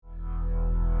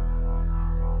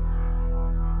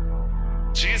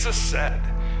Jesus said,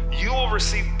 "You will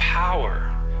receive power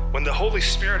when the Holy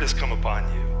Spirit has come upon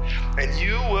you, and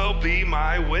you will be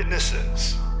my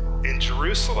witnesses in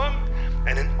Jerusalem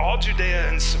and in all Judea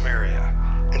and Samaria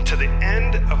and to the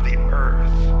end of the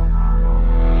earth."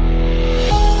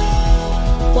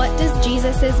 What does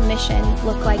Jesus' mission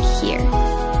look like here?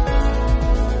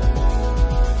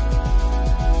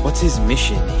 What's his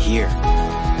mission here?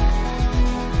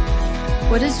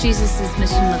 What does Jesus'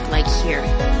 mission look like here?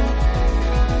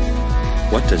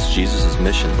 What does Jesus'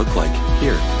 mission look like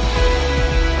here?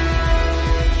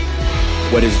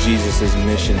 What is Jesus'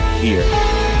 mission here?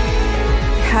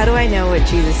 How do I know what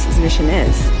Jesus' mission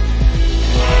is?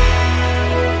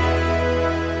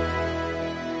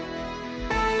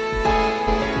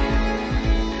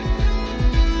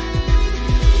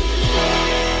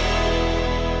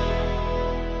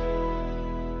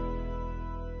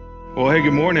 Well, hey,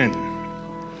 good morning.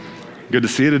 Good to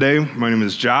see you today. My name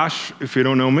is Josh. If you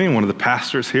don't know me, I'm one of the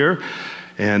pastors here,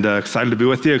 and excited to be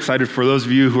with you. Excited for those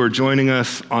of you who are joining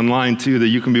us online too, that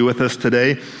you can be with us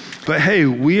today. But hey,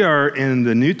 we are in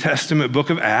the New Testament book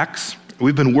of Acts.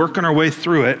 We've been working our way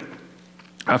through it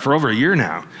for over a year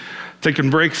now, taking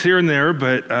breaks here and there.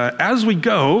 But as we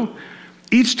go,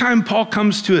 each time Paul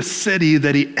comes to a city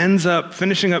that he ends up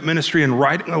finishing up ministry and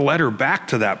writing a letter back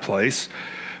to that place,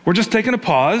 we're just taking a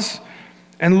pause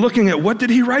and looking at what did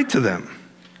he write to them.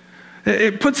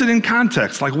 It puts it in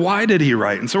context, like why did he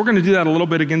write? And so we're going to do that a little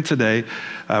bit again today.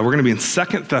 We're going to be in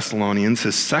 2 Thessalonians,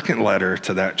 his second letter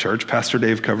to that church. Pastor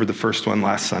Dave covered the first one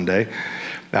last Sunday.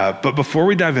 But before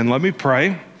we dive in, let me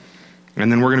pray,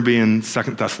 and then we're going to be in 2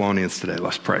 Thessalonians today.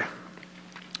 Let's pray.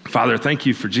 Father, thank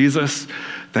you for Jesus.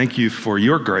 Thank you for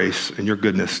your grace and your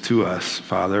goodness to us,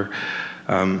 Father,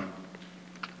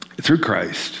 through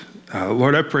Christ.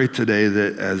 Lord, I pray today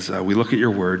that as we look at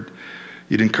your word,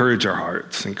 you'd encourage our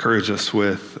hearts, encourage us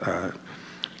with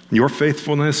your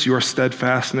faithfulness, your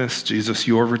steadfastness, Jesus,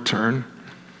 your return.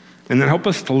 And then help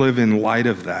us to live in light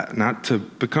of that, not to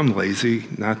become lazy,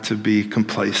 not to be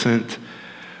complacent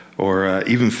or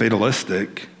even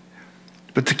fatalistic,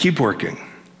 but to keep working,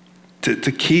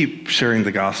 to keep sharing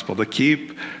the gospel, to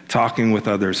keep talking with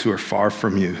others who are far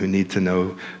from you, who need to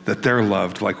know that they're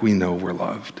loved like we know we're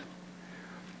loved.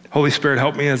 Holy Spirit,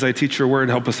 help me as I teach your word.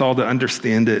 Help us all to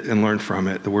understand it and learn from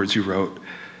it, the words you wrote.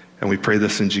 And we pray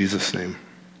this in Jesus' name.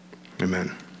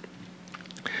 Amen.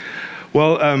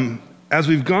 Well, as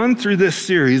we've gone through this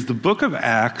series, the book of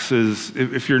Acts is,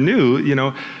 if you're new,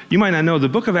 you might not know, the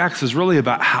book of Acts is really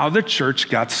about how the church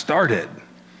got started.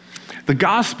 The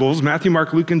Gospels, Matthew,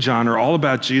 Mark, Luke, and John, are all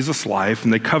about Jesus' life,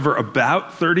 and they cover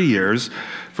about 30 years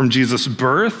from Jesus'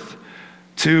 birth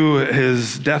to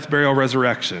his death, burial,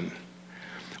 resurrection.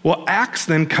 Well, Acts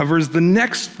then covers the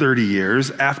next 30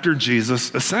 years after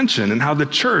Jesus' ascension and how the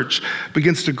church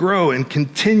begins to grow and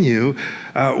continue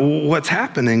what's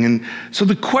happening. And so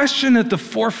the question at the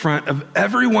forefront of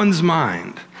everyone's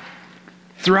mind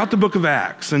throughout the book of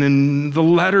Acts and in the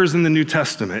letters in the New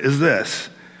Testament is this: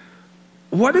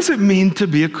 what does it mean to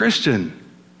be a Christian?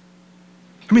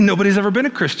 I mean, nobody's ever been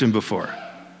a Christian before.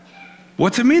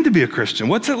 What's it mean to be a Christian?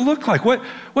 What's it look like?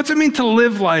 What's it mean to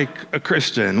live like a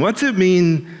Christian? What's it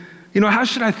mean, how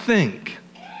should I think?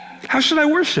 How should I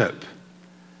worship?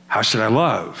 How should I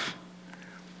love?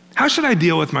 How should I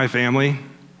deal with my family?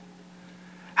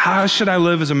 How should I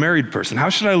live as a married person? How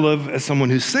should I live as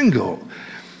someone who's single?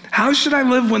 How should I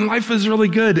live when life is really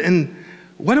good? And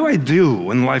what do I do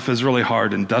when life is really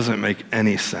hard and doesn't make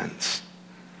any sense?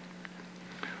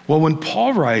 Well, when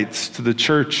Paul writes to the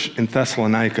church in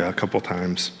Thessalonica a couple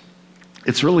times,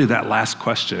 it's really that last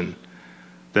question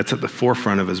that's at the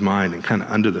forefront of his mind and kind of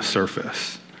under the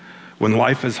surface. When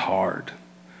life is hard,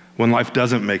 when life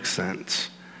doesn't make sense,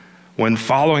 when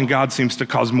following God seems to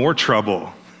cause more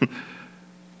trouble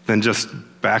than just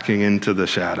backing into the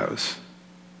shadows.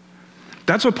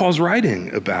 That's what Paul's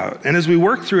writing about. And as we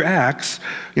work through Acts,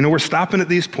 we're stopping at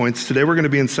these points. Today we're going to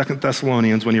be in 2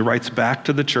 Thessalonians when he writes back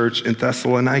to the church in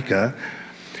Thessalonica.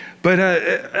 But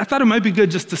I thought it might be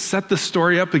good just to set the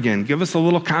story up again, give us a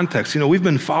little context. We've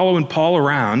been following Paul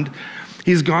around.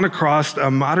 He's gone across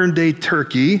modern day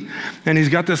Turkey, and he's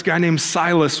got this guy named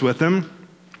Silas with him.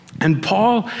 And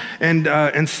Paul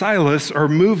and Silas are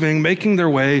making their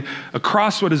way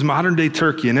across what is modern-day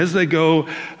Turkey. And as they go,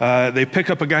 they pick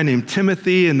up a guy named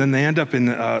Timothy, and then they end up in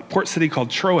a port city called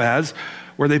Troas,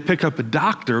 where they pick up a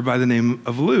doctor by the name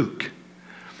of Luke.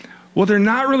 Well, they're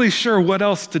not really sure what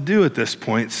else to do at this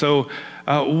point. So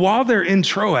while they're in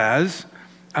Troas,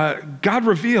 God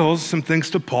reveals some things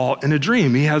to Paul in a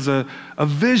dream. He has a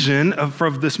vision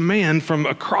of this man from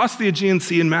across the Aegean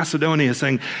Sea in Macedonia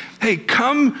saying, hey,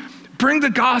 come bring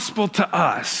the gospel to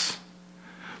us.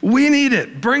 We need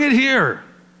it. Bring it here.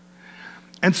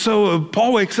 And so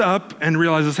Paul wakes up and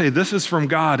realizes, hey, this is from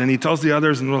God. And he tells the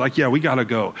others, and they're like, yeah, we got to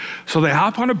go. So they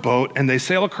hop on a boat, and they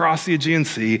sail across the Aegean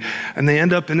Sea, and they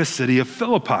end up in the city of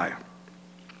Philippi.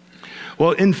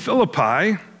 Well, in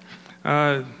Philippi,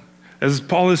 as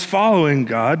Paul is following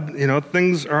God,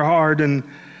 things are hard, and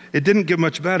it didn't get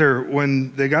much better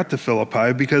when they got to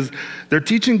Philippi because they're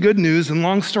teaching good news, and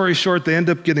long story short, they end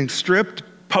up getting stripped,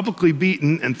 publicly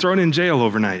beaten, and thrown in jail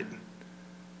overnight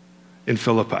in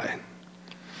Philippi.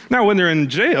 Now, when they're in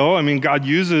jail, God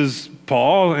uses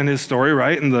Paul and his story,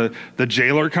 right? And the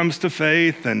jailer comes to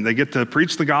faith, and they get to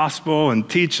preach the gospel and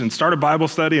teach and start a Bible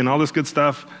study and all this good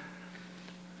stuff.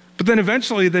 But then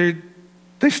eventually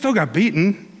they still got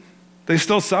beaten. They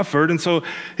still suffered. And so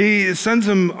he sends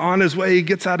him on his way. He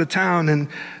gets out of town. And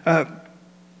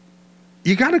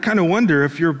you got to kind of wonder,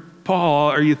 if you're Paul,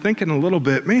 are you thinking a little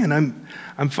bit, man,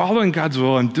 I'm following God's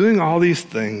will. I'm doing all these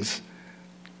things.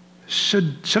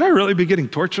 Should I really be getting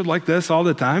tortured like this all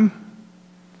the time?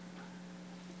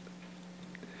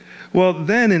 Well,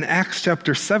 then in Acts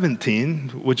chapter 17,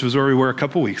 which was where we were a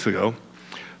couple weeks ago,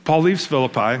 Paul leaves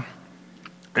Philippi,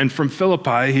 and from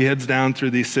Philippi, he heads down through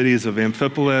these cities of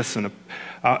Amphipolis and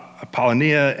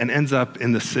Apollonia and ends up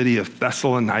in the city of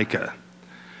Thessalonica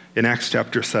in Acts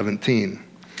chapter 17.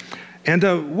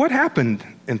 And what happened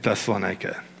in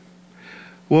Thessalonica?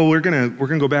 Well, we're gonna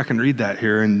go back and read that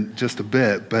here in just a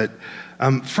bit. But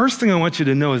first thing I want you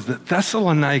to know is that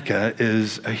Thessalonica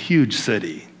is a huge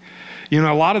city. A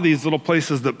lot of these little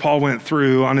places that Paul went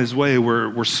through on his way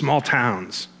were small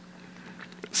towns.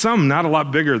 Some not a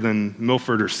lot bigger than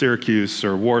Milford or Syracuse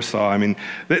or Warsaw.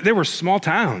 They were small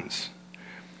towns.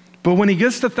 But when he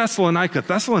gets to Thessalonica,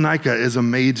 Thessalonica is a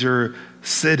major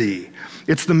city.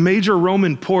 It's the major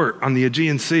Roman port on the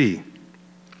Aegean Sea.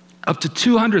 Up to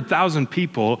 200,000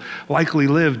 people likely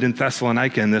lived in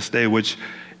Thessalonica in this day, which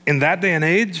in that day and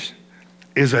age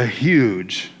is a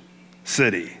huge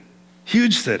city.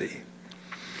 Huge city.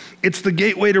 It's the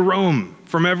gateway to Rome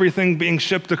from everything being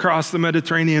shipped across the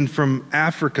Mediterranean from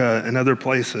Africa and other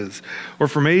places, or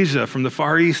from Asia, from the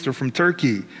Far East, or from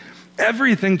Turkey.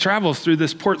 Everything travels through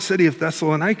this port city of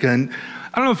Thessalonica. And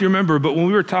I don't know if you remember, but when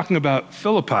we were talking about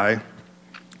Philippi,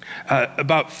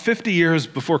 about 50 years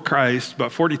before Christ,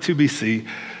 about 42 BC,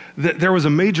 there was a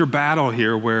major battle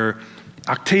here where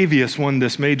Octavius won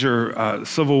this major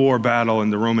civil war battle in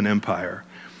the Roman Empire.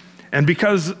 And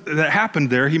because that happened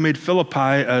there, he made Philippi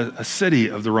a city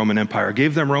of the Roman Empire,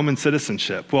 gave them Roman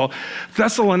citizenship. Well,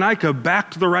 Thessalonica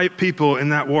backed the right people in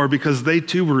that war because they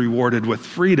too were rewarded with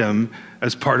freedom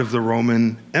as part of the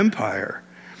Roman Empire.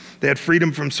 They had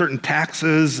freedom from certain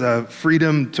taxes,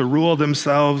 freedom to rule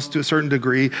themselves to a certain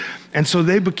degree. And so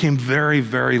they became very,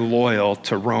 very loyal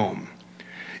to Rome.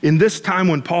 In this time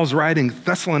when Paul's writing,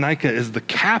 Thessalonica is the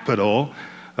capital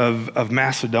of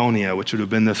Macedonia, which would have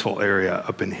been this whole area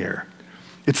up in here.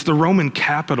 It's the Roman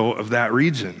capital of that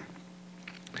region.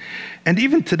 And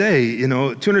even today,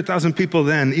 200,000 people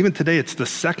then, even today, it's the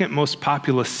second most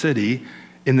populous city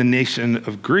in the nation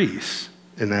of Greece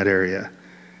in that area.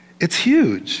 It's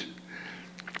huge.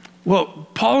 Well,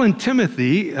 Paul and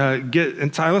Timothy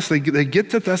and Silas, they get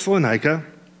to Thessalonica,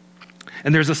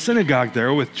 and there's a synagogue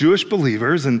there with Jewish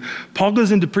believers, and Paul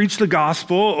goes in to preach the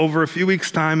gospel over a few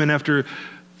weeks' time, and after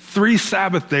 3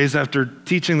 Sabbath days after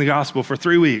teaching the gospel for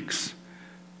 3 weeks,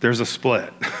 there's a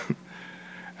split.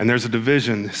 And there's a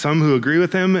division, some who agree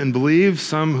with him and believe,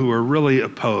 some who are really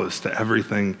opposed to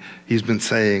everything he's been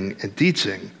saying and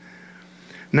teaching.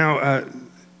 Now,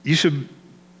 you should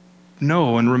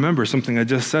know and remember something I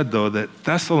just said, though, that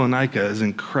Thessalonica is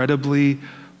incredibly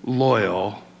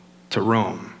loyal to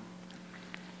Rome.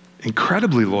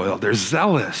 Incredibly loyal. They're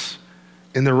zealous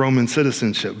in their Roman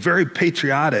citizenship, very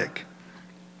patriotic.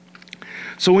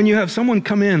 So when you have someone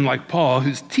come in like Paul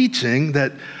who's teaching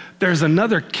that there's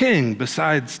another king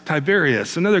besides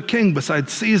Tiberius, another king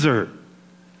besides Caesar,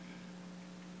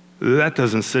 that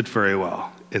doesn't sit very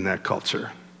well in that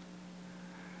culture.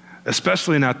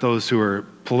 Especially not those who are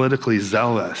politically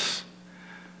zealous.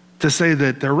 To say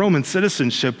that their Roman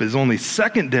citizenship is only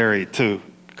secondary to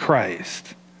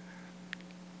Christ,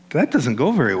 that doesn't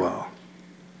go very well.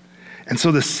 And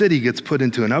so the city gets put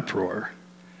into an uproar.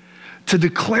 To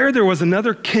declare there was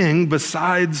another king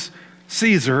besides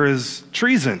Caesar is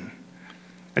treason.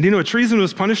 And you know what treason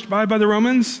was punished by the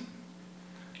Romans?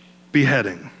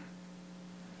 Beheading.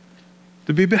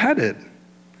 To be beheaded.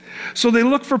 So they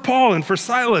look for Paul and for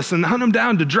Silas and hunt them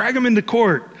down to drag them into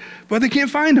court. But they can't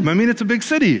find them. It's a big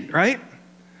city, right?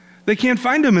 They can't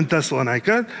find them in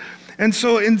Thessalonica. And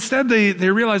so instead they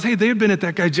realize, hey, they had been at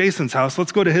that guy Jason's house.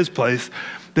 Let's go to his place.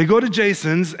 They go to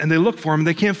Jason's and they look for him.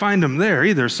 They can't find him there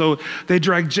either. So they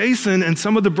drag Jason and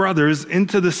some of the brothers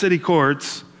into the city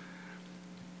courts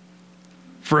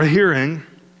for a hearing.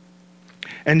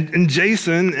 And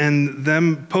Jason and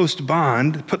them post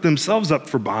bond, put themselves up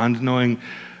for bond, knowing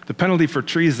the penalty for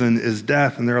treason is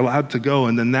death, and they're allowed to go.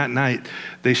 And then that night,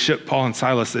 they ship Paul and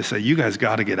Silas. They say, you guys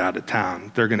got to get out of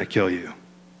town. They're going to kill you.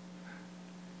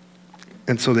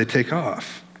 And so they take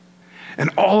off. And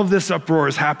all of this uproar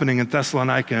is happening in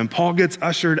Thessalonica, and Paul gets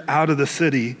ushered out of the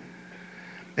city,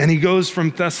 and he goes from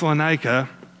Thessalonica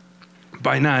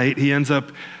by night. He ends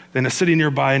up in a city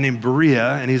nearby named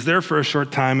Berea, and he's there for a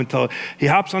short time until he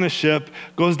hops on a ship,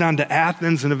 goes down to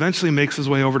Athens, and eventually makes his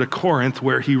way over to Corinth,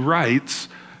 where he writes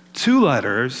 2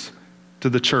 letters to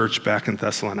the church back in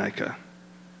Thessalonica.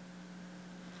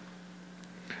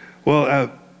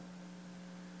 Well,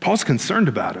 Paul's concerned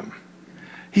about him.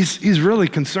 He's really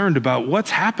concerned about what's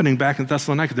happening back in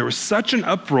Thessalonica. There was such an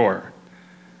uproar.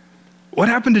 What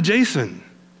happened to Jason?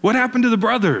 What happened to the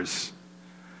brothers?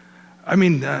 I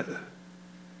mean,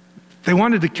 they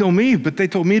wanted to kill me, but they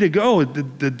told me to go.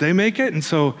 Did they make it? And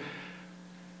so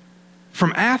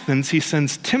from Athens, he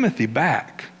sends Timothy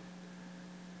back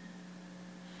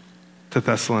to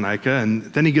Thessalonica. And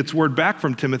then he gets word back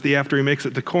from Timothy after he makes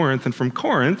it to Corinth. And from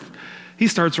Corinth, he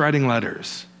starts writing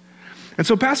letters. And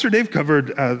so Pastor Dave covered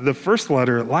the first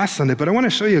letter last Sunday, but I want to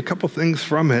show you a couple things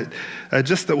from it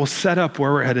just that will set up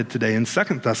where we're headed today in 2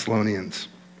 Thessalonians.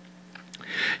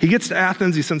 He gets to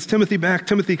Athens, he sends Timothy back.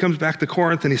 Timothy comes back to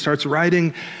Corinth and he starts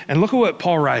writing. And look at what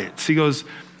Paul writes. He goes,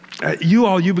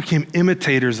 you became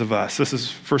imitators of us. This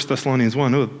is 1 Thessalonians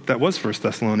 1. Oh, that was 1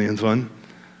 Thessalonians 1.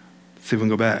 Let's see if we can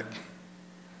go back.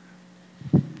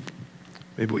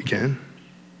 Maybe we can.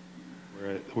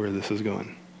 Where this is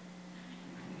going.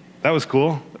 That was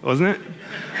cool, wasn't it?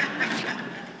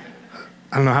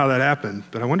 I don't know how that happened,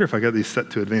 but I wonder if I got these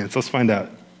set to advance. Let's find out.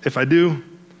 If I do,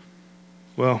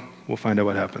 well, we'll find out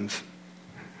what happens.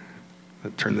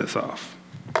 Let's turn this off.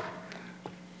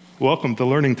 Welcome to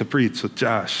Learning to Preach with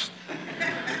Josh.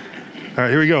 All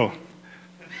right, here we go.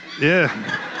 Yeah.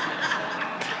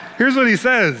 Here's what he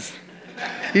says.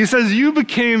 He says, you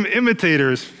became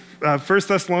imitators, 1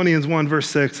 Thessalonians 1, verse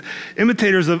 6,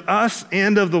 imitators of us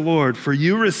and of the Lord, for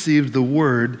you received the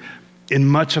word in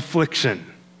much affliction.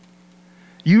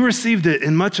 You received it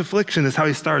in much affliction is how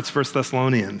he starts 1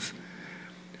 Thessalonians.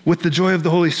 With the joy of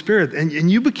the Holy Spirit. And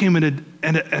you became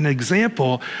an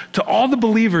example to all the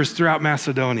believers throughout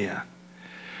Macedonia.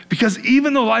 Because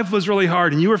even though life was really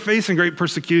hard and you were facing great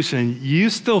persecution,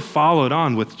 you still followed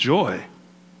on with joy.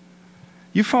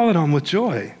 You followed on with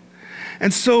joy.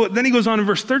 And so then he goes on in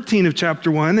verse 13 of chapter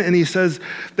 1, and he says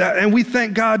that, and we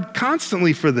thank God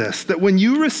constantly for this, that when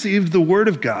you received the word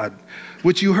of God,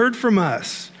 which you heard from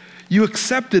us, you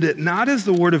accepted it not as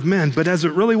the word of men, but as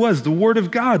it really was, the word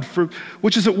of God,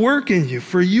 which is at work in you.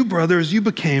 For you, brothers, you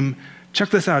became, check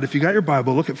this out, if you got your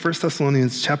Bible, look at 1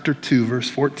 Thessalonians chapter 2, verse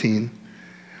 14.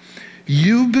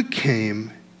 You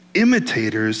became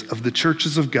imitators of the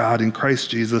churches of God in Christ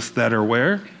Jesus that are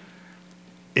where?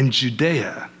 In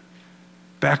Judea,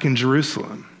 back in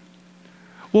Jerusalem.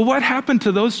 Well, what happened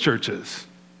to those churches?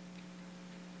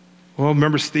 Well,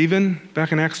 remember Stephen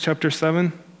back in Acts chapter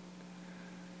 7?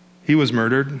 He was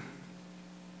murdered.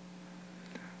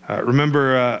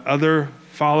 Remember other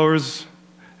followers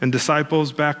and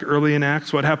disciples back early in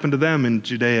Acts? What happened to them in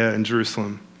Judea and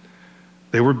Jerusalem?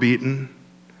 They were beaten.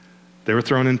 They were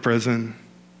thrown in prison.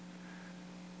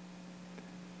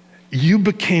 You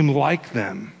became like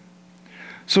them.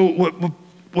 So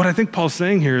what I think Paul's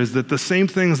saying here is that the same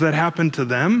things that happened to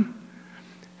them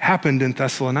happened in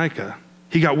Thessalonica.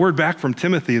 He got word back from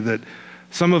Timothy that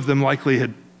some of them likely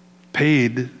had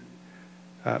paid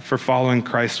for following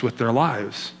Christ with their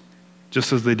lives,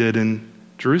 just as they did in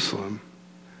Jerusalem.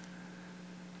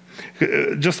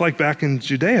 Just like back in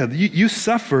Judea, you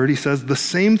suffered, he says, the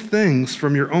same things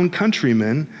from your own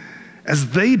countrymen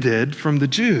as they did from the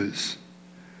Jews,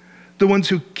 the ones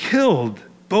who killed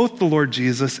both the Lord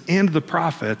Jesus and the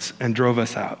prophets and drove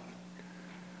us out.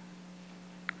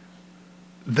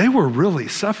 They were really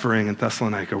suffering in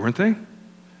Thessalonica, weren't they?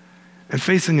 And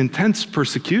facing intense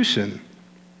persecution.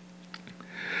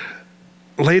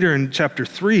 Later in chapter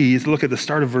 3, you look at the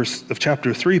start of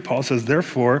chapter 3, Paul says,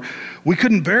 therefore, we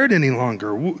couldn't bear it any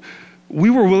longer. We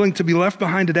were willing to be left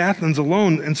behind at Athens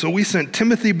alone, and so we sent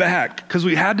Timothy back because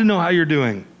we had to know how you're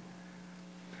doing.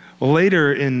 Well,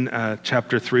 later in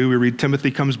chapter 3, we read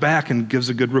Timothy comes back and gives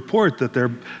a good report that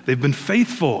they've been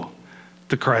faithful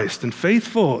to Christ and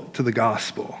faithful to the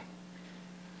gospel.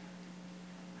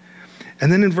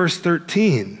 And then in verse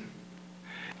 13,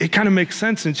 it kind of makes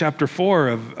sense in chapter 4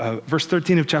 of, verse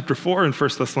 13 of chapter 4 in 1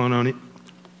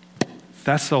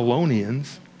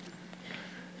 Thessalonians,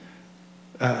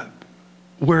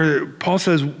 where Paul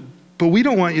says, but we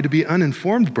don't want you to be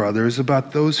uninformed, brothers,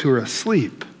 about those who are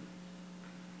asleep.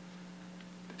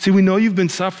 See, we know you've been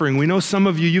suffering. We know some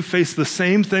of you faced the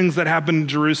same things that happened in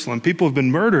Jerusalem. People have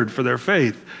been murdered for their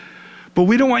faith. But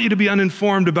we don't want you to be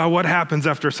uninformed about what happens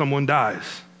after someone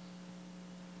dies.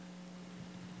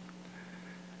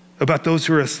 About those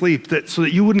who are asleep, so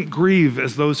that you wouldn't grieve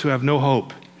as those who have no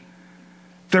hope.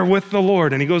 They're with the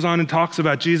Lord. And he goes on and talks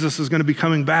about Jesus is going to be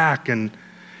coming back, and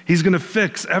he's going to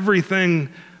fix everything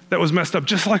that was messed up,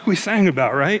 just like we sang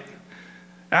about, right?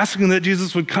 Asking that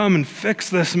Jesus would come and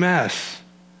fix this mess.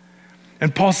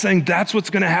 And Paul's saying that's what's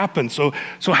going to happen. So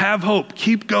have hope,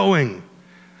 keep going.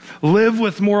 Live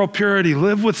with moral purity,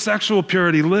 live with sexual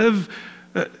purity,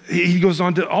 he goes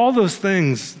on to all those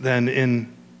things then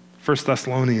in 1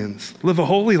 Thessalonians. Live a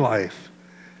holy life,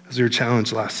 as we were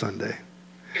challenged last Sunday.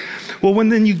 Well, when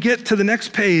then you get to the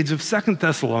next page of 2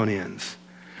 Thessalonians,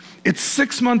 it's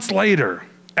 6 months later,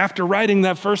 after writing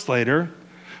that first letter,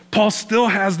 Paul still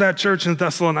has that church in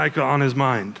Thessalonica on his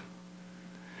mind.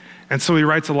 And so he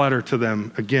writes a letter to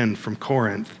them again from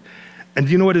Corinth. And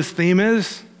do you know what his theme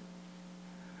is?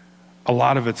 A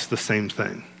lot of it's the same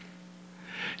thing.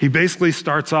 He basically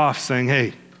starts off saying,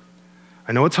 hey,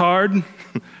 I know it's hard.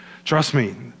 Trust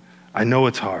me, I know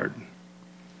it's hard.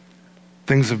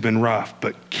 Things have been rough,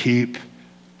 but keep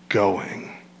going.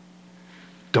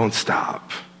 Don't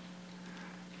stop.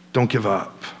 Don't give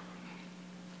up.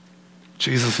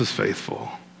 Jesus is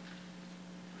faithful.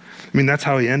 I mean, that's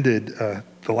how he ended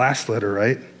the last letter,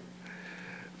 right?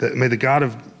 That may the God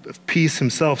of peace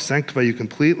himself sanctify you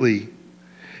completely.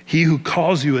 He who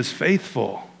calls you is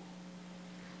faithful.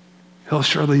 He'll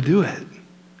surely do it.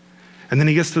 And then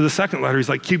he gets to the second letter. He's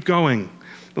like, keep going.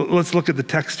 Let's look at the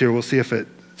text here. We'll see if it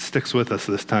sticks with us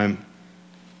this time.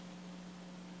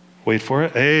 Wait for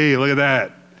it. Hey, look at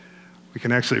that. We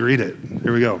can actually read it.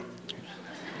 Here we go.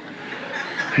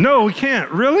 No, we can't.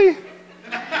 Really?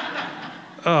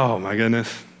 Oh, my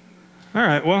goodness. All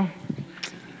right, well,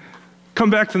 come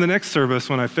back to the next service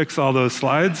when I fix all those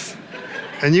slides,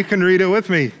 and you can read it with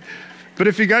me. But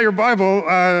if you got your Bible,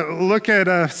 look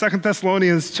at 2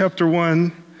 Thessalonians chapter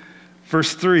 1,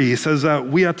 verse 3. He says,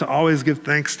 we ought to always give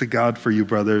thanks to God for you,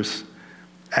 brothers,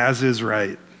 as is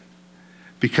right,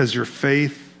 because your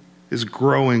faith is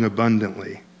growing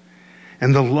abundantly,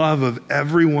 and the love of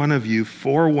every one of you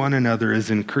for one another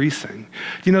is increasing.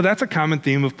 You know, that's a common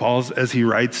theme of Paul's as he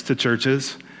writes to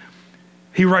churches.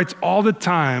 He writes all the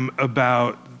time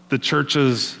about the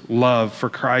church's love for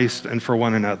Christ and for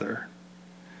one another.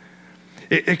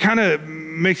 It kind of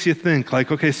makes you think, like,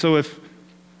 okay, so if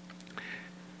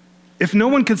no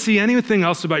one could see anything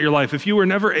else about your life, if you were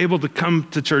never able to come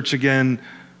to church again,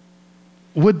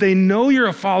 would they know you're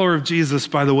a follower of Jesus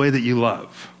by the way that you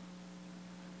love?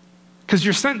 Because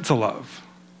you're sent to love.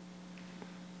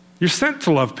 You're sent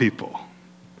to love people,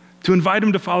 to invite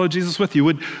them to follow Jesus with you.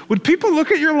 Would people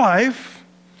look at your life,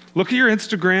 look at your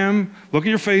Instagram, look at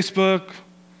your Facebook,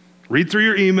 read through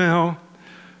your email?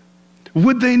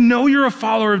 Would they know you're a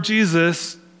follower of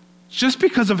Jesus just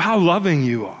because of how loving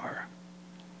you are?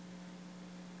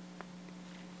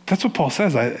 That's what Paul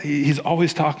says. He's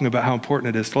always talking about how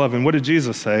important it is to love. And what did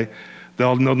Jesus say?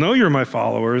 They'll know you're my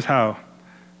followers. How?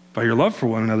 By your love for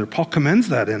one another. Paul commends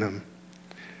that in him.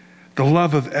 The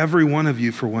love of every one of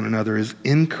you for one another is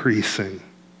increasing.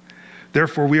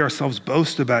 Therefore, we ourselves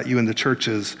boast about you in the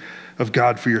churches of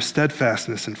God for your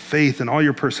steadfastness and faith in all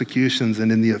your persecutions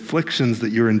and in the afflictions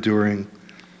that you're enduring.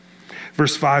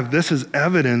 Verse 5, this is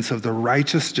evidence of the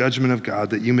righteous judgment of God,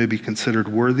 that you may be considered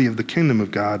worthy of the kingdom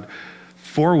of God,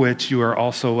 for which you are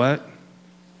also what?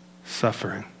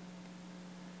 Suffering.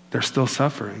 They're still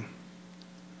suffering.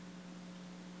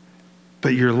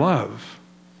 But your love,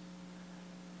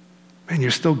 man,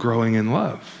 you're still growing in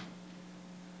love.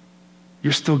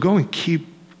 You're still going. Keep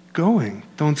going.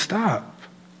 Don't stop.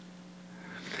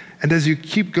 And as you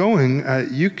keep going,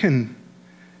 you can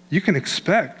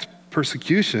expect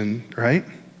persecution, right?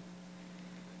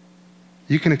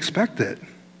 You can expect it.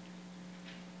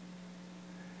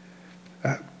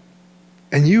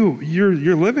 And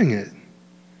you're living it.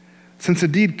 Since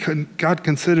indeed God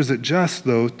considers it just,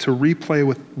 though, to repay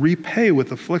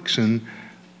with affliction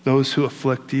those who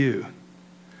afflict you.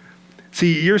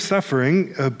 See, you're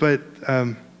suffering, but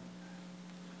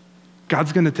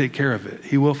God's going to take care of it.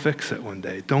 He will fix it one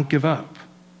day. Don't give up.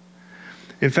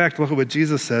 In fact, look at what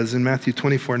Jesus says in Matthew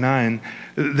 24:9.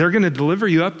 They're going to deliver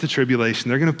you up to tribulation.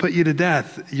 They're going to put you to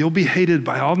death. You'll be hated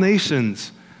by all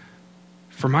nations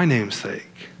for my name's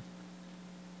sake.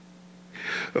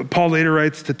 Paul later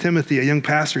writes to Timothy, a young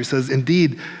pastor, he says,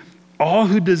 "Indeed, all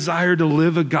who desire to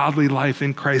live a godly life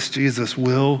in Christ Jesus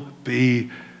will be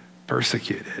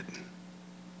persecuted."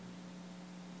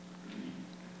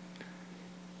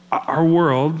 Our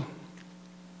world,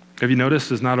 have you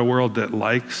noticed, is not a world that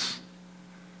likes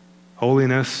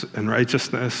holiness and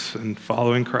righteousness and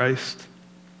following Christ.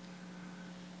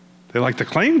 They like to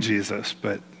claim Jesus,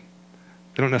 but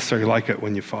they don't necessarily like it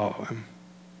when you follow him.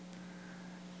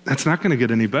 That's not going to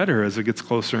get any better as it gets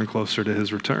closer and closer to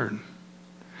his return.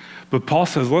 But Paul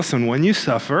says, listen, when you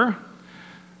suffer,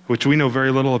 which we know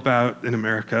very little about in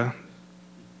America,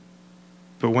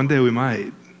 but one day we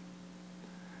might,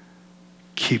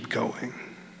 keep going.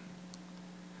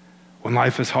 When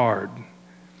life is hard,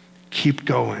 keep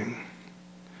going.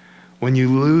 When you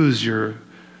lose your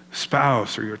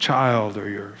spouse or your child or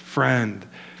your friend,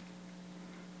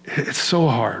 it's so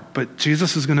hard, but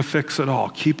Jesus is going to fix it all.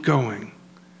 Keep going.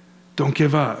 Don't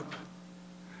give up.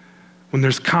 When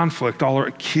there's conflict all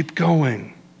around, keep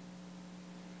going.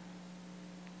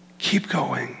 Keep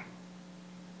going.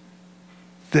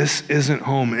 This isn't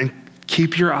home. And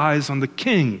keep your eyes on the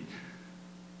King,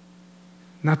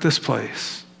 not this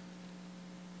place.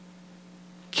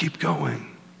 Keep going.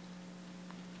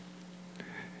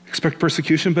 Expect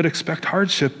persecution, but expect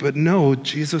hardship. But no,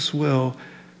 Jesus will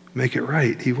make it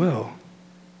right. He will.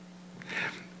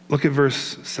 Look at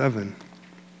verse 7.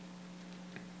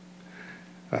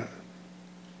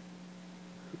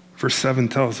 Verse 7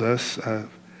 tells us,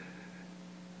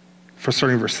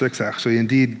 starting verse 6 actually,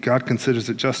 "Indeed, God considers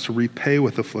it just to repay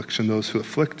with affliction those who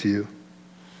afflict you,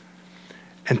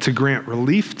 and to grant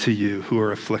relief to you who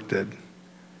are afflicted,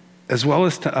 as well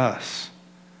as to us,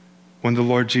 when the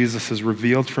Lord Jesus is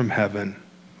revealed from heaven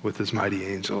with his mighty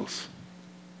angels."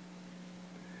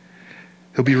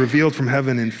 He'll be revealed from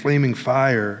heaven in flaming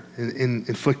fire, in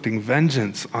inflicting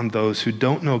vengeance on those who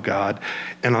don't know God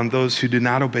and on those who do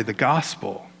not obey the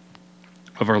gospel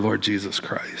of our Lord Jesus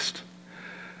Christ.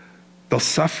 They'll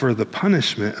suffer the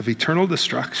punishment of eternal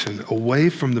destruction away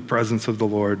from the presence of the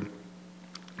Lord,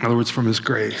 in other words, from his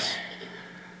grace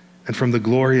and from the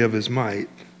glory of his might.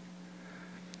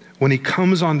 When he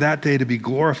comes on that day to be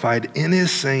glorified in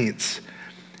his saints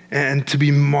and to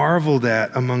be marveled at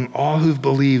among all who've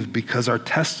believed, because our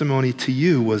testimony to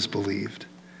you was believed.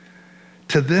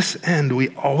 To this end, we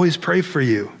always pray for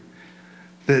you,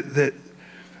 that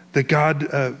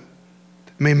God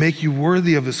may make you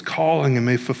worthy of his calling and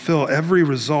may fulfill every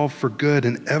resolve for good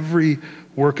and every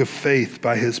work of faith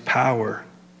by his power,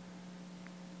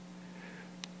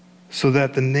 so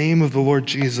that the name of the Lord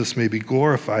Jesus may be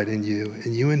glorified in you,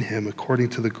 and you in him, according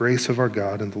to the grace of our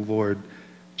God and the Lord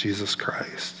Jesus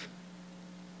Christ.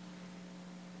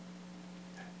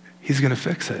 He's going to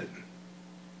fix it.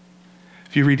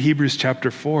 If you read Hebrews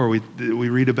chapter 4, we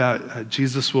read about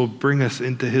Jesus will bring us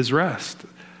into his rest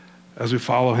as we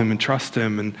follow him and trust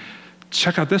him. And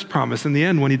check out this promise. In the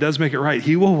end, when he does make it right,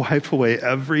 he will wipe away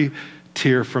every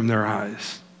tear from their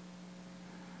eyes.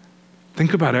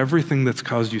 Think about everything that's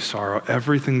caused you sorrow,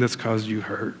 everything that's caused you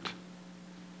hurt.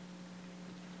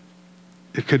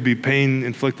 It could be pain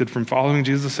inflicted from following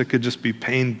Jesus. It could just be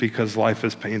pain because life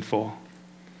is painful.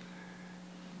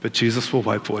 But Jesus will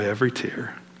wipe away every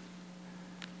tear.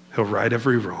 He'll right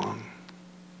every wrong.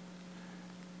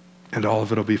 And all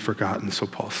of it will be forgotten. So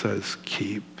Paul says,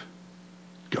 keep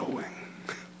going.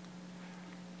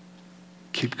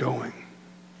 Keep going.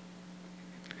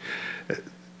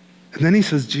 And then he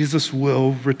says, Jesus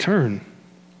will return.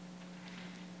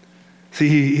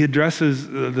 See, he addresses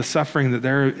the suffering that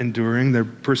they're enduring, their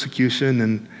persecution.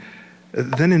 And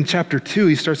then in chapter 2,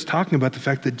 he starts talking about the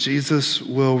fact that Jesus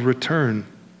will return.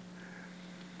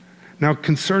 Now,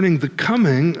 concerning the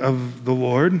coming of the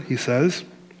Lord, he says,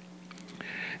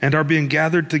 and are being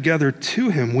gathered together to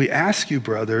him, we ask you,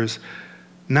 brothers,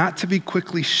 not to be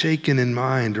quickly shaken in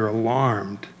mind or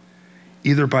alarmed,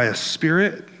 either by a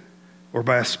spirit or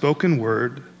by a spoken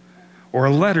word, or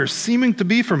a letter seeming to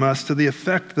be from us to the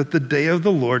effect that the day of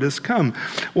the Lord has come.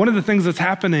 One of the things that's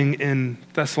happening in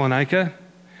Thessalonica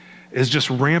is just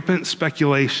rampant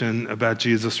speculation about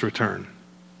Jesus' return.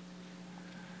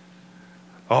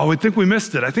 Oh, we think we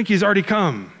missed it. I think he's already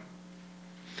come.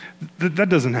 That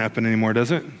doesn't happen anymore,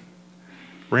 does it?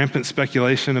 Rampant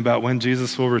speculation about when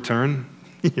Jesus will return?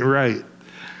 You're right.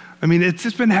 I mean, it's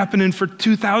just been happening for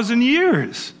 2,000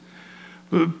 years.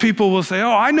 People will say,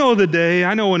 oh, I know the day,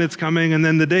 I know when it's coming, and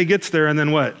then the day gets there, and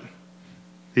then what?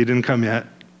 He didn't come yet.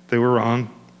 They were wrong.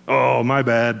 Oh, my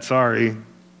bad, sorry.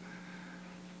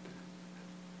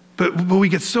 But we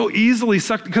get so easily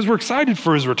sucked, because we're excited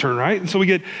for his return, right? And so we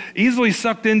get easily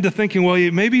sucked into thinking, well,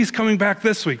 maybe he's coming back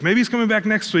this week, maybe he's coming back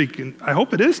next week, and I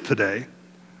hope it is today.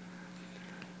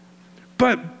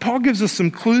 But Paul gives us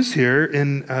some clues here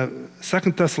in 2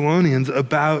 Thessalonians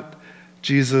about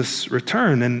Jesus'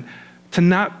 return and to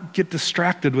not get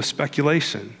distracted with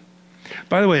speculation.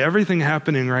 By the way, everything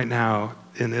happening right now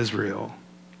in Israel,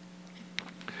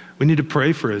 we need to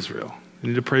pray for Israel. We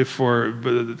need to pray for,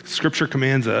 Scripture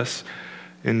commands us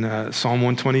in Psalm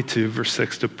 122, verse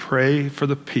 6, to pray for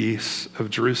the peace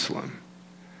of Jerusalem.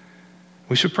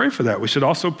 We should pray for that. We should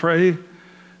also pray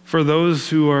for those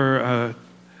who are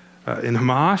in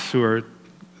Hamas, who are,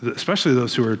 especially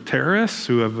those who are terrorists,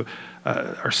 who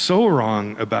are so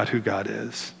wrong about who God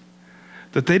is,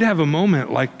 that they'd have a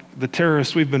moment like the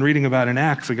terrorists we've been reading about in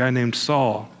Acts, a guy named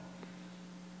Saul,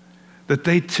 that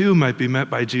they too might be met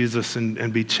by Jesus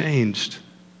and be changed.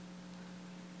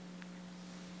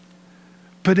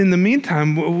 But in the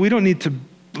meantime, we don't need to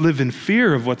live in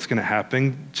fear of what's going to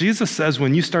happen. Jesus says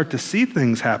when you start to see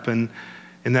things happen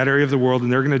in that area of the world,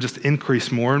 and they're going to just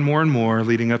increase more and more and more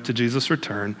leading up to Jesus'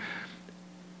 return,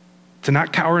 to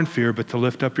not cower in fear, but to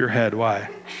lift up your head. Why?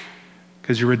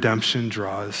 Because your redemption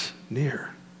draws near.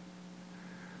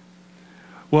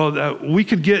 Well, we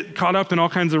could get caught up in all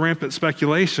kinds of rampant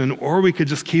speculation, or we could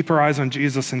just keep our eyes on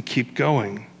Jesus and keep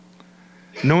going,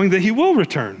 knowing that he will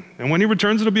return. And when he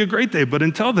returns, it'll be a great day. But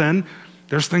until then,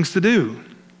 there's things to do.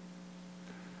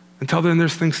 Until then,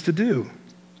 there's things to do.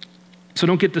 So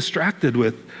don't get distracted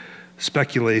with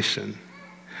speculation.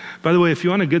 By the way, if you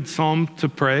want a good psalm to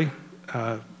pray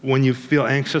when you feel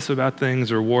anxious about things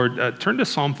or worried, turn to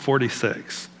Psalm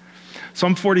 46.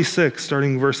 Psalm 46,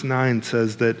 starting verse 9,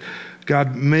 says that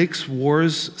God makes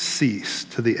wars cease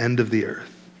to the end of the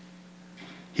earth.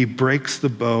 He breaks the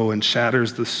bow and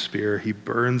shatters the spear. He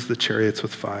burns the chariots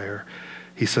with fire.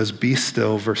 He says, be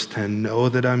still, verse 10, know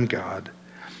that I'm God.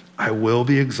 I will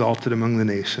be exalted among the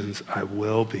nations. I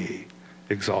will be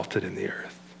exalted in the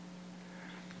earth.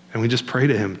 And we just pray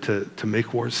to him to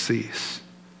make wars cease.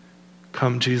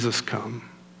 Come, Jesus, come.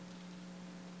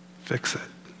 Fix it.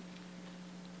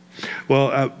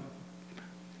 Well,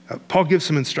 Paul gives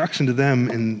some instruction to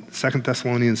them in 2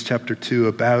 Thessalonians chapter 2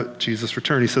 about Jesus'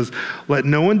 return. He says, let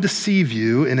no one deceive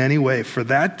you in any way, for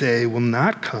that day will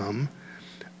not come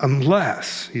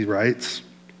unless, he writes,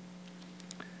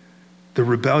 the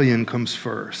rebellion comes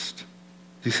first.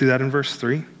 Do you see that in verse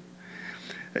 3?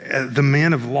 The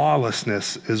man of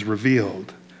lawlessness is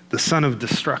revealed, the son of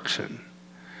destruction.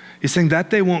 He's saying that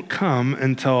day won't come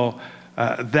until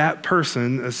that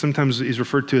person, as sometimes he's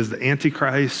referred to as the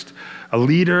Antichrist, a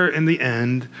leader in the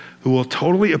end who will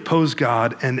totally oppose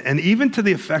God and even to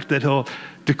the effect that he'll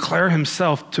declare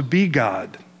himself to be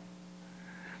God.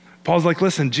 Paul's like,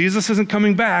 listen, Jesus isn't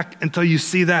coming back until you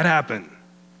see that happen.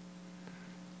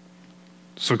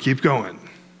 So keep going.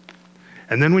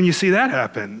 And then when you see that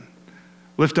happen,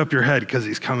 lift up your head because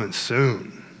he's coming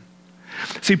soon.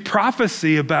 See,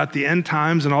 prophecy about the end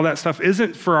times and all that stuff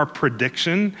isn't for our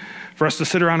prediction, for us to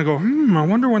sit around and go, I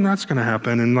wonder when that's going to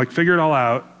happen and like figure it all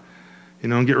out,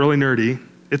 and get really nerdy.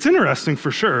 It's interesting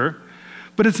for sure,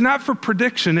 but it's not for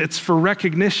prediction, it's for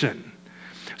recognition.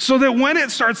 So that when it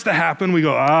starts to happen, we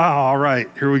go, all right,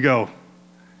 here we go.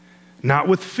 Not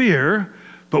with fear,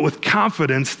 but with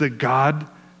confidence that God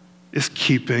is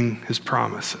keeping his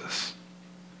promises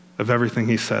of everything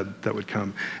he said that would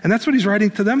come. And that's what he's writing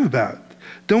to them about.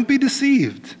 Don't be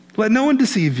deceived. Let no one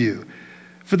deceive you.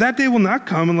 For that day will not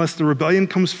come unless the rebellion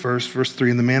comes first, verse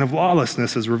 3, and the man of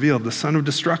lawlessness is revealed, the son of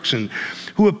destruction,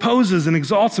 who opposes and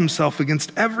exalts himself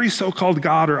against every so-called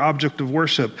God or object of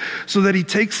worship, so that he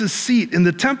takes his seat in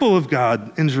the temple of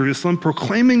God in Jerusalem,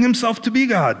 proclaiming himself to be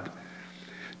God.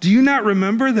 Do you not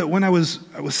remember that when I was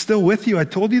still with you, I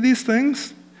told you these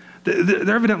things?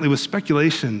 There evidently was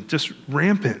speculation just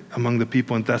rampant among the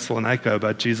people in Thessalonica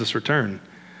about Jesus' return.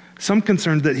 Some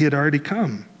concerned that he had already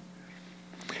come.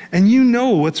 And you know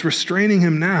what's restraining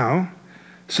him now,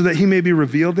 so that he may be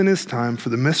revealed in his time, for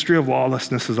the mystery of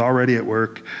lawlessness is already at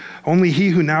work. Only he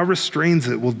who now restrains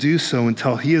it will do so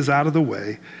until he is out of the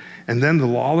way, and then the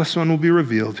lawless one will be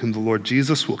revealed, whom the Lord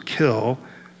Jesus will kill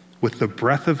with the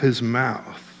breath of his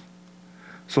mouth.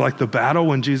 So like the battle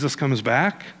when Jesus comes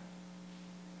back,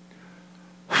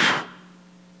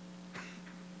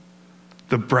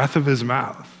 the breath of his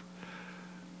mouth.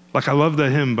 Like I love the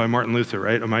hymn by Martin Luther,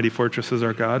 right? A mighty fortress is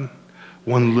our God.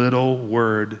 One little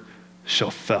word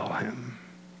shall fell him.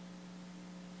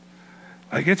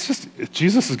 Like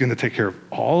Jesus is going to take care of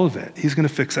all of it. He's going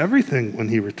to fix everything when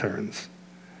he returns.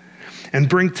 and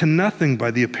bring to nothing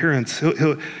by the appearance.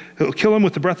 He'll kill him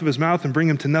with the breath of his mouth and bring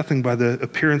him to nothing by the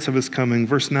appearance of his coming.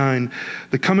 Verse 9,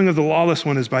 the coming of the lawless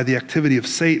one is by the activity of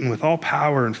Satan with all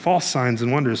power and false signs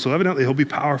and wonders. So evidently he'll be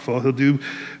powerful. He'll do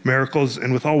miracles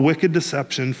and with all wicked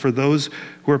deception for those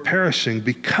who are perishing.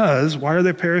 Because, why are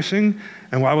they perishing?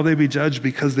 And why will they be judged?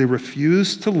 Because they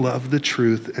refuse to love the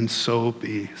truth and so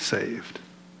be saved.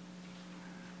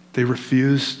 They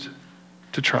refused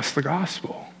to trust the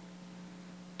gospel,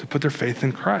 to put their faith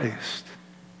in Christ.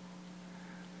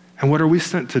 And what are we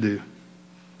sent to do?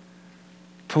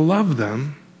 To love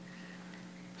them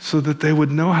so that they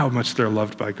would know how much they're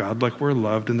loved by God, like we're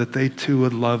loved, and that they too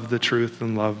would love the truth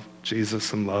and love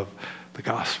Jesus and love the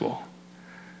gospel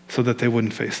so that they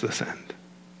wouldn't face this end.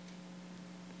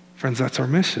 Friends, that's our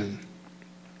mission.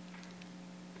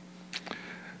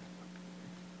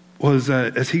 Well,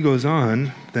 as he goes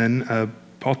on, then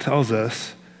Paul tells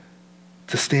us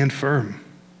to stand firm.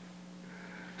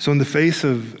 So in the face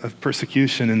of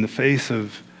persecution, in the face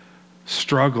of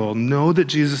struggle, know that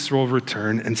Jesus will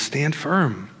return and stand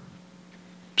firm.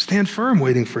 Stand firm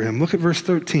waiting for him. Look at verse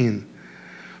 13.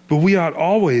 But we ought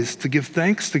always to give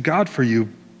thanks to God for you,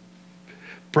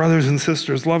 brothers and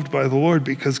sisters loved by the Lord,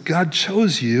 because God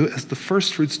chose you as the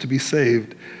firstfruits to be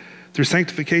saved through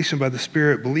sanctification by the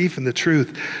Spirit, belief in the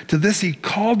truth. To this he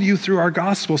called you through our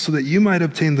gospel so that you might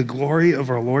obtain the glory of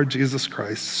our Lord Jesus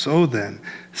Christ. So then,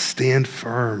 stand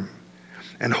firm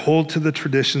and hold to the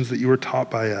traditions that you were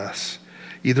taught by us,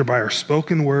 either by our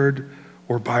spoken word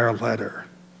or by our letter.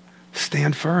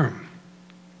 Stand firm.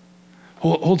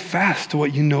 Hold fast to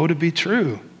what you know to be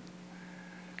true.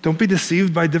 Don't be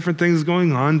deceived by different things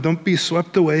going on. Don't be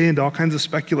swept away into all kinds of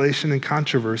speculation and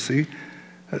controversy.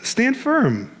 Stand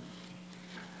firm.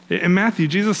 In Matthew,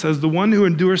 Jesus says, the one who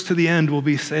endures to the end will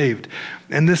be saved.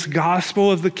 And this gospel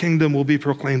of the kingdom will be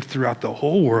proclaimed throughout the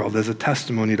whole world as a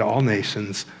testimony to all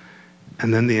nations,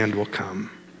 and then the end will come.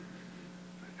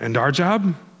 And our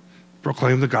job?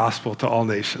 Proclaim the gospel to all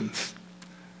nations,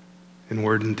 in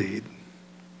word and deed,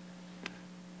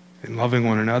 in loving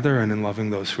one another and in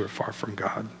loving those who are far from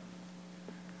God.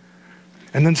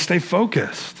 And then stay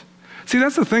focused. See,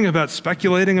 that's the thing about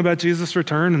speculating about Jesus'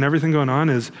 return and everything going on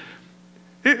is,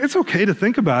 it's okay to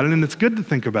think about it, and it's good to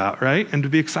think about, right? And to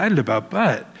be excited about,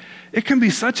 but it can be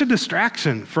such a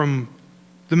distraction from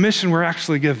the mission we're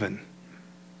actually given.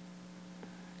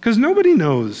 Because nobody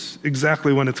knows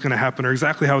exactly when it's going to happen or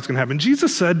exactly how it's going to happen.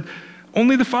 Jesus said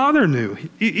only the Father knew.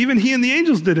 Even he and the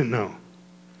angels didn't know.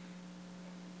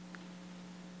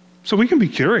 So we can be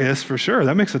curious for sure.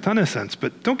 That makes a ton of sense,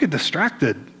 but don't get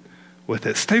distracted with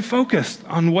it. Stay focused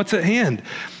on what's at hand.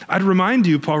 I'd remind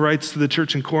you, Paul writes to the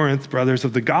church in Corinth, brothers,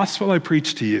 of the gospel I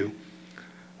preached to you,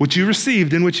 which you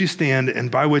received, in which you stand, and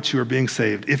by which you are being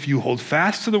saved. If you hold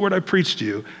fast to the word I preached to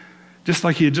you, just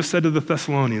like he had just said to the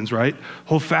Thessalonians, right?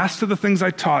 Hold fast to the things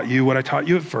I taught you, what I taught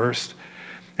you at first.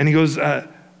 And he goes,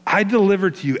 I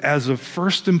delivered to you as of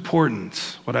first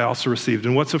importance what I also received.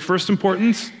 And what's of first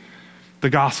importance? The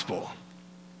gospel.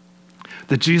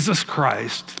 That Jesus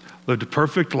Christ lived a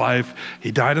perfect life.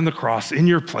 He died on the cross in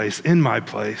your place, in my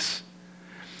place.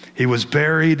 He was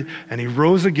buried, and he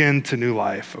rose again to new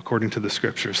life, according to the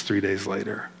scriptures, 3 days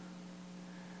later.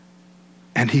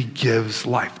 And he gives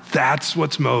life. That's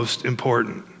what's most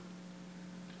important.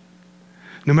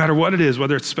 No matter what it is,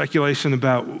 whether it's speculation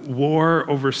about war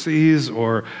overseas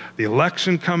or the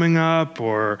election coming up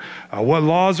or what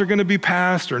laws are going to be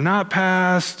passed or not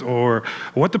passed or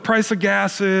what the price of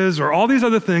gas is or all these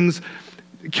other things,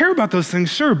 care about those things,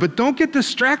 sure, but don't get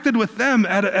distracted with them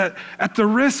at the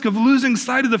risk of losing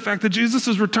sight of the fact that Jesus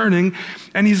is returning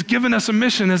and he's given us a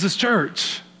mission as his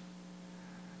church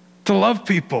to love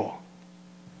people,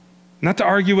 not to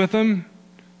argue with them,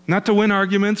 not to win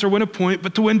arguments or win a point,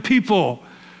 but to win people,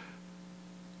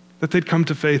 that they'd come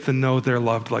to faith and know they're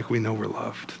loved like we know we're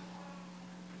loved.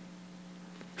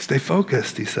 Stay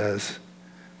focused, he says,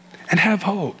 and have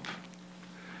hope.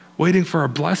 Waiting for our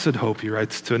blessed hope, he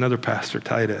writes to another pastor,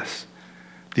 Titus,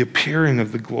 the appearing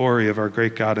of the glory of our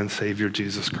great God and Savior,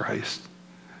 Jesus Christ.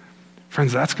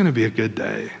 Friends, that's going to be a good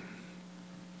day.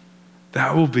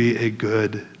 That will be a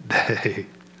good day.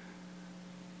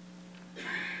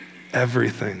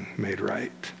 Everything made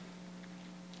right.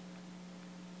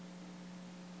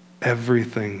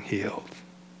 Everything healed.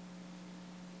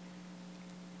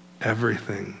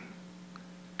 Everything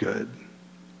good.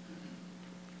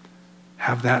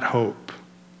 Have that hope,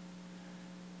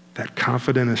 that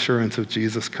confident assurance of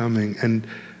Jesus coming, and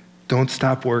don't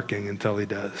stop working until he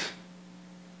does.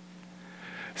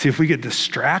 See, if we get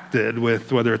distracted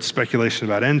with whether it's speculation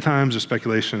about end times or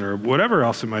speculation or whatever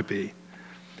else it might be,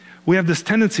 We have this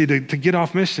tendency to get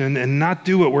off mission and not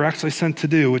do what we're actually sent to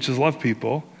do, which is love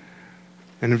people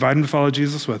and invite them to follow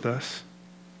Jesus with us.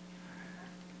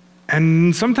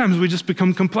 And sometimes we just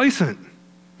become complacent.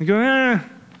 We go,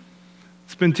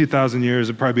 it's been 2,000 years,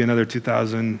 it'll probably be another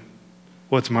 2,000.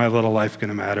 What's my little life going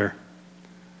to matter?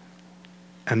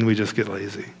 And we just get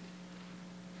lazy.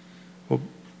 Well,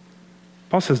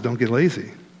 Paul says don't get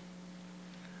lazy.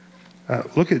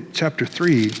 Look at chapter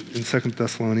 3 in 2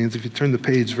 Thessalonians. If you turn the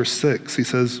page, verse 6, he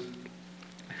says,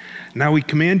 "Now we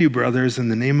command you, brothers, in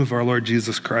the name of our Lord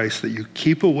Jesus Christ, that you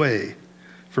keep away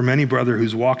from any brother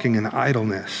who's walking in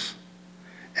idleness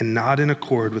and not in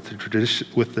accord with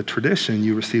the tradition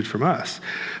you received from us.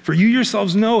 For you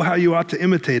yourselves know how you ought to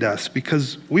imitate us,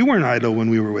 because we weren't idle when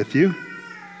we were with you.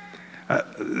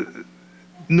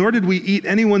 Nor did we eat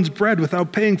anyone's bread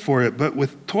without paying for it, but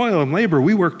with toil and labor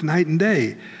we worked night and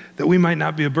day, that we might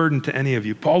not be a burden to any of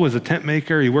you." Paul was a tent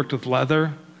maker. He worked with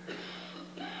leather.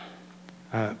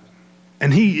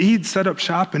 And he'd set up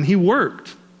shop and he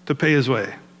worked to pay his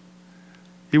way.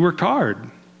 He worked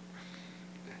hard.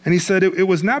 And he said, it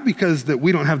was not because that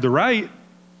we don't have the right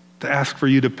to ask for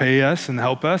you to pay us and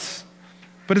help us,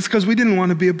 but it's because we didn't want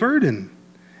to be a burden.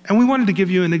 And we wanted to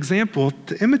give you an example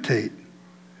to imitate.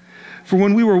 For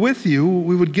when we were with you,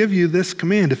 we would give you this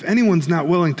command: if anyone's not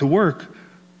willing to work,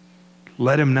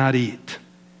 let him not eat.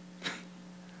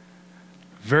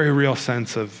 Very real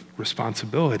sense of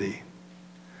responsibility.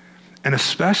 And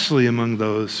especially among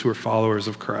those who are followers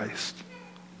of Christ.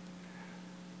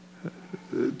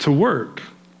 To work,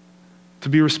 to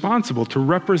be responsible, to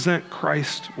represent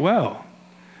Christ well.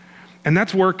 And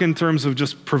that's work in terms of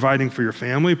just providing for your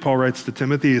family. Paul writes to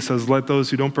Timothy, he says, let those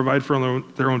who don't provide for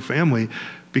their own family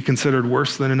be considered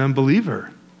worse than an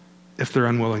unbeliever if they're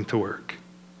unwilling to work.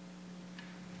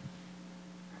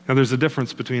 Now there's a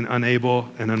difference between unable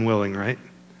and unwilling, right?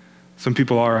 Some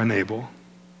people are unable.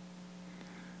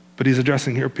 But he's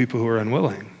addressing here people who are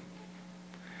unwilling.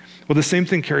 Well, the same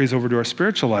thing carries over to our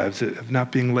spiritual lives, of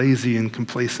not being lazy and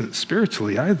complacent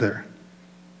spiritually either.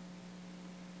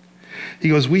 He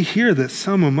goes, we hear that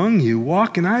some among you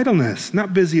walk in idleness,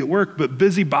 not busy at work, but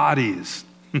busy bodies.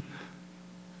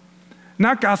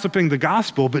 Not gossiping the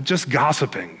gospel, but just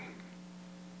gossiping.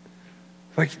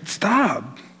 Like,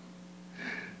 stop.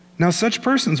 Now, such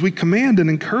persons we command and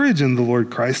encourage in the Lord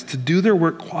Christ to do their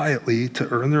work quietly to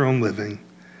earn their own living.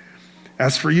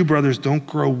 As for you, brothers, don't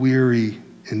grow weary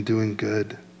in doing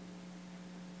good.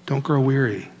 Don't grow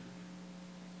weary.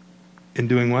 In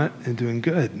doing what? In doing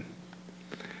good.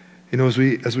 You know, as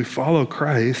we follow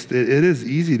Christ, it is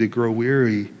easy to grow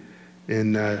weary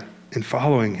in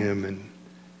following him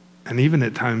and even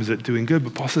at times at doing good.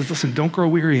 But Paul says, listen, don't grow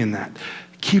weary in that.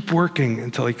 Keep working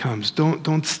until he comes.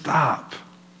 Don't stop.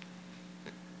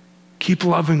 Keep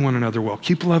loving one another well.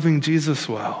 Keep loving Jesus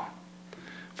well.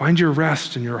 Find your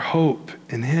rest and your hope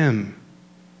in him.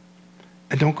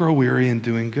 And don't grow weary in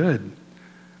doing good,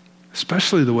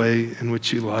 especially the way in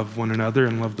which you love one another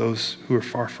and love those who are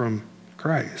far from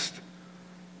Christ.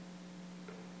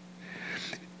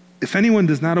 If anyone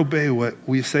does not obey what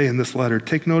we say in this letter,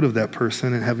 take note of that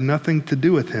person and have nothing to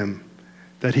do with him,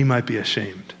 that he might be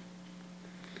ashamed.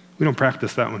 We don't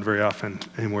practice that one very often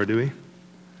anymore, do we?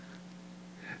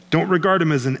 Don't regard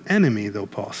him as an enemy, though,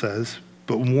 Paul says,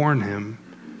 but warn him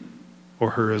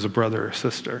or her as a brother or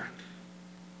sister.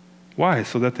 Why?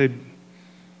 So that they'd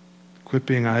quit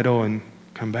being idle and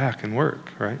come back and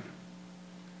work, right?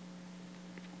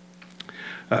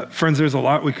 Friends, there's a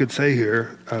lot we could say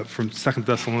here from 2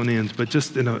 Thessalonians, but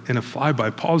just in a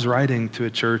flyby, Paul's writing to a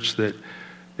church that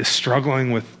is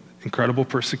struggling with incredible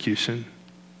persecution.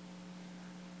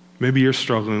 Maybe you're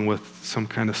struggling with some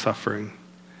kind of suffering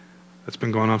that's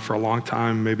been going on for a long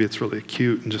time. Maybe it's really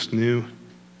acute and just new.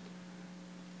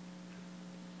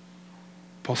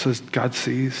 Paul says, God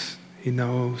sees, he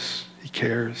knows, he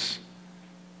cares.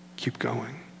 Keep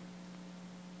going.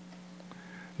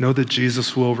 Know that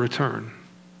Jesus will return.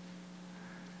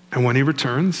 And when he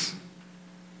returns,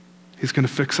 he's going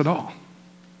to fix it all.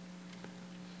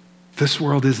 This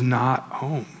world is not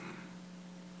home.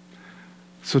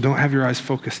 So don't have your eyes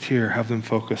focused here. Have them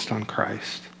focused on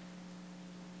Christ.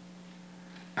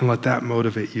 And let that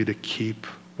motivate you to keep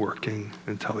working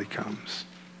until he comes.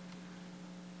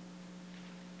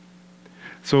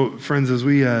 So, friends, as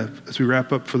we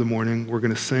wrap up for the morning, we're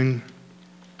going to sing.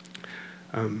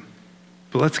 But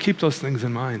let's keep those things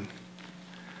in mind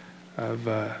of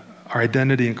our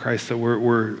identity in Christ, that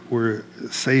we're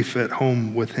safe at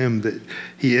home with him, that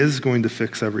he is going to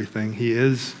fix everything. He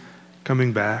is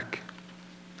coming back,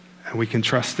 and we can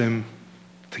trust him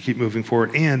to keep moving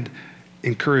forward and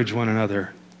encourage one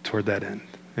another toward that end.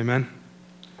 Amen?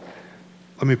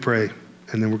 Let me pray,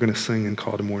 and then we're going to sing and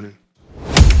call it a morning.